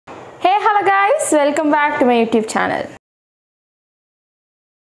Hello guys, welcome back to my YouTube channel.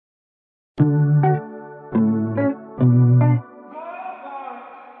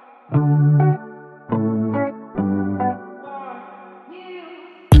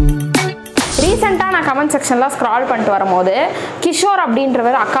 ரீசெண்டாக நான் comment செக்ஷனில் ஸ்க்ரால் பண்ணிட்டு வரும்போது கிஷோர்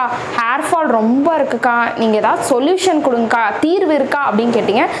அப்படின்றவர் அக்கா ஹேர் ஃபால் ரொம்ப இருக்குக்கா, நீங்கள் ஏதாவது சொல்யூஷன் கொடுங்கக்கா, தீர்வு இருக்கா அப்படின்னு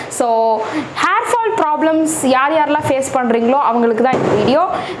கேட்டிங்க. ஸோ ஹேர் ஃபால் ப்ராப்ளம்ஸ் யாரெல்லாம் ஃபேஸ் பண்ணுறீங்களோ அவங்களுக்கு தான் இந்த வீடியோ.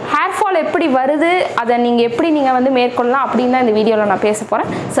 ஹேர் ஃபால் எப்படி வருது, அதை நீங்கள் வந்து மேற்கொள்ளலாம் அப்படின்னு தான் இந்த வீடியோவில் நான் பேச போகிறேன்.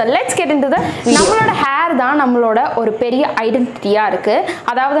 So let's get into the நம்மளோட ஹேர் தான் நம்மளோட ஒரு பெரிய ஐடென்டிட்டியாக இருக்குது.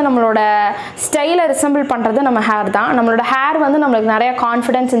 அதாவது நம்மளோட ஸ்டைலை ரிசம்பிள் பண்ணுறது நம்ம ஹேர் தான். நம்மளோட ஹேர் வந்து நம்மளுக்கு நிறைய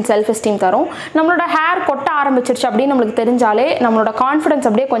கான்ஃபிடன்ஸ் அண்ட் செல்ஃப் எஸ்டீம் தரும். நம்மளோட ஹேர் கொட்ட ஆரம்பிச்சிருச்சு அப்படின்னு நம்மளுக்கு தெரிஞ்சாலே நம்மளோட கான்ஃபிடன்ஸ்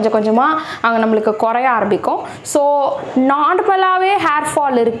அப்படியே கொஞ்சம் கொஞ்சமாக அங்கே நம்மளுக்கு குறைய ஆரம்பிக்கும். ஸோ நார்மலாகவே ஹேர்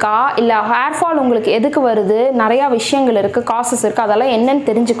ஃபால் இருக்கா, இல்லை ஹேர் ஃபால் உங்களுக்கு எதுக்கு வருது, நிறையா விஷயங்கள் இருக்குது, காசஸ் இருக்குது, அதெல்லாம் என்னன்னு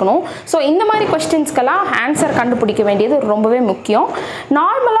தெரிஞ்சுக்கணும். ஸோ இந்த மாதிரி கொஸ்டின்ஸ்க்கெல்லாம் ஆன்சர் கண்டுபிடிக்க வேண்டியது ரொம்பவே முக்கியம்.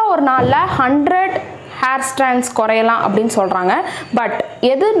 நார்மலாக ஒரு நாளில் 100 ஹேர் ஸ்ட்ராண்ட்ஸ் குறையலாம் அப்படின்னு சொல்கிறாங்க. பட்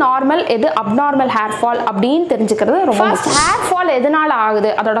எது நார்மல் எது அப்நார்மல் ஹேர் ஃபால் அப்படின்னு தெரிஞ்சுக்கிறது ரொம்ப முக்கியம். ஹேர் ஃபால் எதனால் ஆகுது,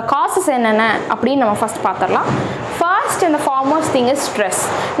 அதோட காசஸ் என்னென்ன அப்படின்னு நம்ம ஃபர்ஸ்ட் பார்த்துடலாம். First and foremost thing is stress.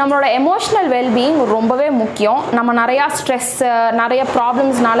 நம்மளோட எமோஷ்னல் வெல்பீயிங் ரொம்பவே முக்கியம். நம்ம நிறையா ஸ்ட்ரெஸ், நிறைய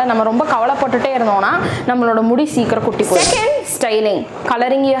ப்ராப்ளம்ஸ்னால நம்ம ரொம்ப கவலைப்பட்டுட்டே இருந்தோம்னா நம்மளோட முடி சீக்கிரம் குட்டி போகும். Second, styling,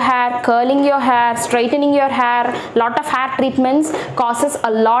 colouring your hair, curling your hair, straightening your hair, lot of hair treatments causes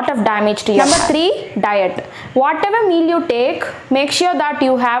a lot of damage to you. Number 3, diet. Whatever meal you take, make sure that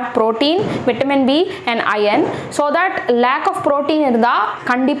you have protein, vitamin B and iron, so that lack of protein இருந்தா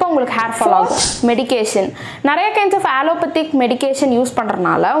கண்டிப்பா உங்களுக்கு hair fall ஆகும். Medication, நிறைய kinds of allopathic medication use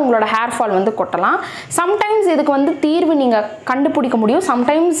பண்றதுனால உங்களோட hair fall வந்து கொட்டலாம். Sometimes இதுக்கு வந்து தீர்வு நீங்க கண்டுபிடிக்க முடியும்,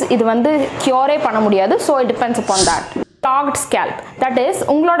 சம்டைம்ஸ் இது வந்து கியூரே பண்ண முடியாது. So it depends upon that. clogged scalp, that is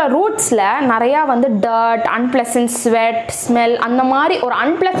உங்களோட ரூட்ஸில் நிறையா வந்து டர்ட், அன்பிளசன்ட் ஸ்வெட், ஸ்மெல், அந்த மாதிரி ஒரு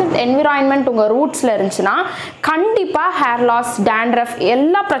அன்பிளசன்ட் என்விரான்மெண்ட் உங்கள் ரூட்ஸில் இருந்துச்சுன்னா கண்டிப்பாக ஹேர் லாஸ், டேண்ட்ரஃப்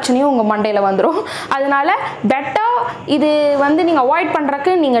எல்லா பிரச்சனையும் உங்கள் மண்டையில் வந்துடும். அதனால பெட்டர் இது வந்து நீங்கள் அவாய்ட்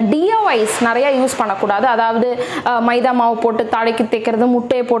பண்ணுறதுக்கு நீங்கள் DIYs நிறையா யூஸ் பண்ணக்கூடாது. அதாவது மைதா மாவு போட்டு தலைக்கு தேய்க்கிறது,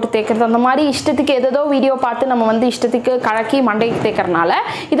 முட்டையை போட்டு தேய்க்கிறது, அந்த மாதிரி இஷ்டத்துக்கு ஏதோ வீடியோ பார்த்து நம்ம வந்து இஷ்டத்துக்கு கலக்கி மண்டைக்கு தேய்க்கிறதுனால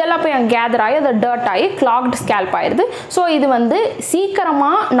இதெல்லாம் போய் கேதர் ஆகி அது டர்ட் ஆகி கிளாக்டு ஸ்கேல்ப் ஆயிடுது. ஸோ இது வந்து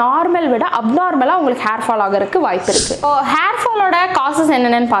சீக்கிரமாக நார்மல் விட அப்நார்மலாக உங்களுக்கு ஹேர் ஃபால் ஆகிறதுக்கு வாய்ப்பு இருக்குது. ஸோ ஹேர் ஃபாலோட காசஸ்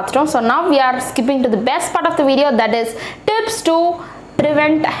என்னென்னு பார்த்துட்டோம். So now we are skipping to the best part of the video, that is tips to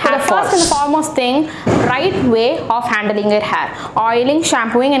prevent hair fall. First and foremost thing, right way of handling your hair. Oiling,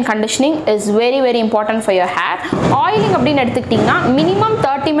 shampooing and conditioning is very important for your hair. Oiling அப்படின்னு எடுத்துக்கிட்டிங்கன்னா minimum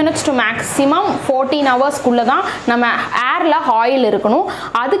 30 minutes to maximum 14 hours குள்ள தான் நம்ம ஹேரில் oil இருக்கணும்.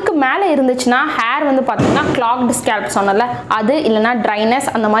 அதுக்கு மேலே இருந்துச்சுன்னா ஹேர் வந்து பார்த்தீங்கன்னா clogged scalp சொன்னல அது, இல்லைனா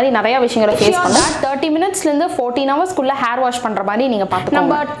ட்ரைனஸ், அந்த மாதிரி நிறைய விஷயங்களை ஃபேஸ் பண்ணலாம். 30 மினிட்ஸ்லேருந்து 14 hours குள்ள ஹேர் வாஷ் பண்ணுற மாதிரி நீங்கள் பார்த்துக்கோங்க.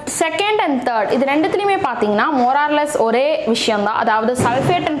 நம்பர் செகண்ட் அண்ட் தேர்ட் இது ரெண்டுத்துலையுமே பார்த்தீங்கன்னா மோரார்லெஸ் ஒரே விஷயம் தான். அதாவது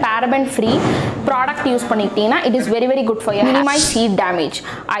sulphate and paraben free product use பண்ணிக்கிட்டீங்கன்னா it is very good for you. Minimise heat damage.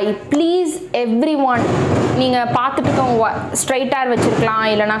 I please every one, நீங்கள் பார்த்துட்டு ஸ்ட்ரைட் ஹேர் வச்சுருக்கலாம்,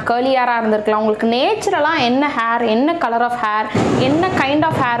 இல்லைனா கர்லி ஹேராக இருந்திருக்கலாம். உங்களுக்கு நேச்சுரலாக என்ன ஹேர், என்ன கலர் ஆஃப் ஹேர், என்ன கைண்ட்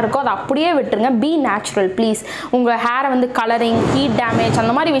ஆஃப் ஹேர் இருக்கோ அதை அப்படியே விட்டுருங்க. B natural please. உங்கள் ஹேரை வந்து கலரிங், ஹீட் டேமேஜ்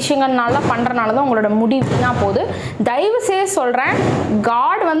அந்த மாதிரி விஷயங்கள்னால பண்ணுறனால தான் உங்களோட முடி வீணாக போகுது. தயவு செய்து சொல்கிறேன்,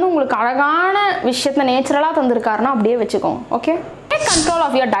 காட் வந்து உங்களுக்கு அழகான விஷயத்தை நேச்சுரலாக தந்திருக்காருன்னா அப்படியே வச்சுக்கோங்க. Okay, take control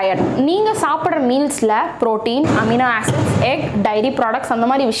of your diet. நீங்கள் சாப்பிட்ற மீல்ஸில் protein, amino acids, egg, diary products அந்த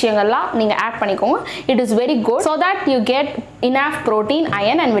மாதிரி விஷயங்கள்லாம் நீங்கள் ஆட் பண்ணிக்கோங்க. It is very good so that you get enough protein,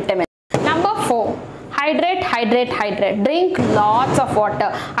 iron and vitamin. Number 4, hydrate. Drink lots of water.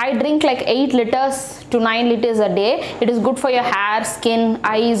 I drink like 8 liters to 9 liters a day. It is good for your hair, skin,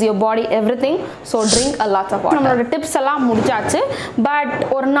 eyes, your body, everything. So drink a lot of water. நம்மளோட tips எல்லாம் முடிஞ்சாச்சு. But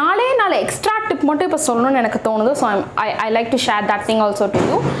ஒரு நாளே extra tip மட்டும் இப்போ சொல்லணும்னு எனக்கு தோணுது. So I like to share that thing also to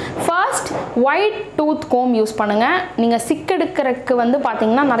you. First, white tooth Kom use பண்ணுங்க. நீங்கள் சிக் எடுக்கிறதுக்கு வந்து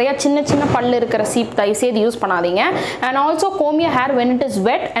பார்த்தீங்கன்னா நிறைய சின்ன பல்லு இருக்கிற சீப் தயவு செய்து யூஸ் பண்ணாதீங்க. And also Kom your hair when it is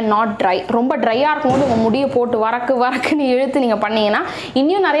wet and not dry. ரொம்ப ட்ரையாக இருக்கும்போது உங்கள் முடியை போட்டு வரக்குன்னு இழுத்து நீங்கள் பண்ணீங்கன்னா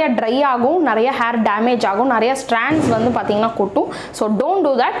இன்னும் நிறைய ட்ரை ஆகும், நிறைய ஹேர் டேமேஜ் ஆகும், நிறைய ஸ்ட்ராண்ட்ஸ் வந்து பார்த்தீங்கன்னா கொட்டும். So don't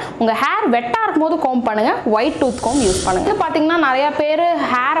do that. உங்கள் ஹேர் வெட்டாக இருக்கும்போது கோம் பண்ணுங்கள், ஒயிட் டூத் கோம் யூஸ் பண்ணுங்கள். இது பார்த்தீங்கன்னா நிறைய பேர்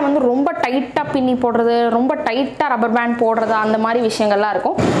ஹேரை வந்து ரொம்ப டைட்டாக பின்னி போடுறது, ரொம்ப டைட்டாக ரப்பர் பேண்ட் போடுறது, அந்த மாதிரி விஷயங்கள்லாம்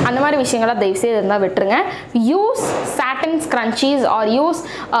இருக்கும். அந்த மாதிரி விஷயங்கள்லாம் தயவுசெய்து இருந்தால் விட்டுருங்க. Use satin satin scrunchies or use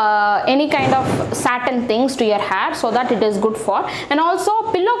any kind of satin things to your hair so that it is good for. And also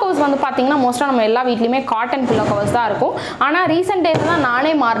pillow covers வந்து பாத்தீங்கன்னா மோஸ்டா நம்ம எல்லா வீட்லயுமே காட்டன் pillow covers தான் இருக்கும். ஆனா ரீசன்ட் டேஸ்ல தான்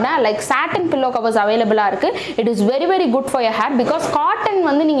நானே மாறினேன். லைக் satin pillow covers அவைலபிளா இருக்கு. It is very very good for your hair because cotton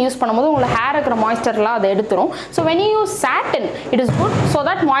வந்து நீங்க யூஸ் பண்ணும்போது உங்க hair இருக்கிற moistureலாம் அது எடுத்துரும். So when you use satin, it is good so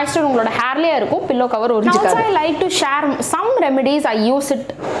that moisture உங்களோட hairலயே இருக்கும், pillow cover உறிஞ்சிக்காது. Also I like to share some remedies I use it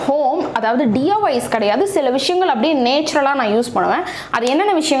home. அதாவது DIYs கிடையாது, சில விஷயங்கள் அப்படியே நேச்சுரலா நான் யூஸ் பண்ணுவேன். அது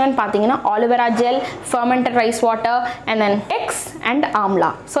என்னென்ன விஷயங்கள்னு பாத்தீங்கன்னா aloe vera gel, fermented rice water and then eggs and amla.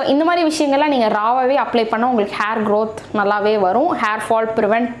 So இந்த மாதிரி விஷயங்கள்லாம் நீங்க ராவாவே அப்ளை பண்ணா உங்களுக்கு hair growth நல்லாவே வரும், hair fall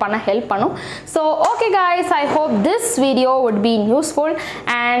prevent பண்ண help பண்ணும். So okay guys, I hope this video would be useful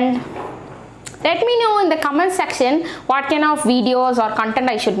and let me know in the comment section what kind of videos or content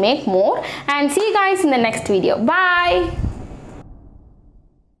I should make more, and see you guys in the next video. Bye.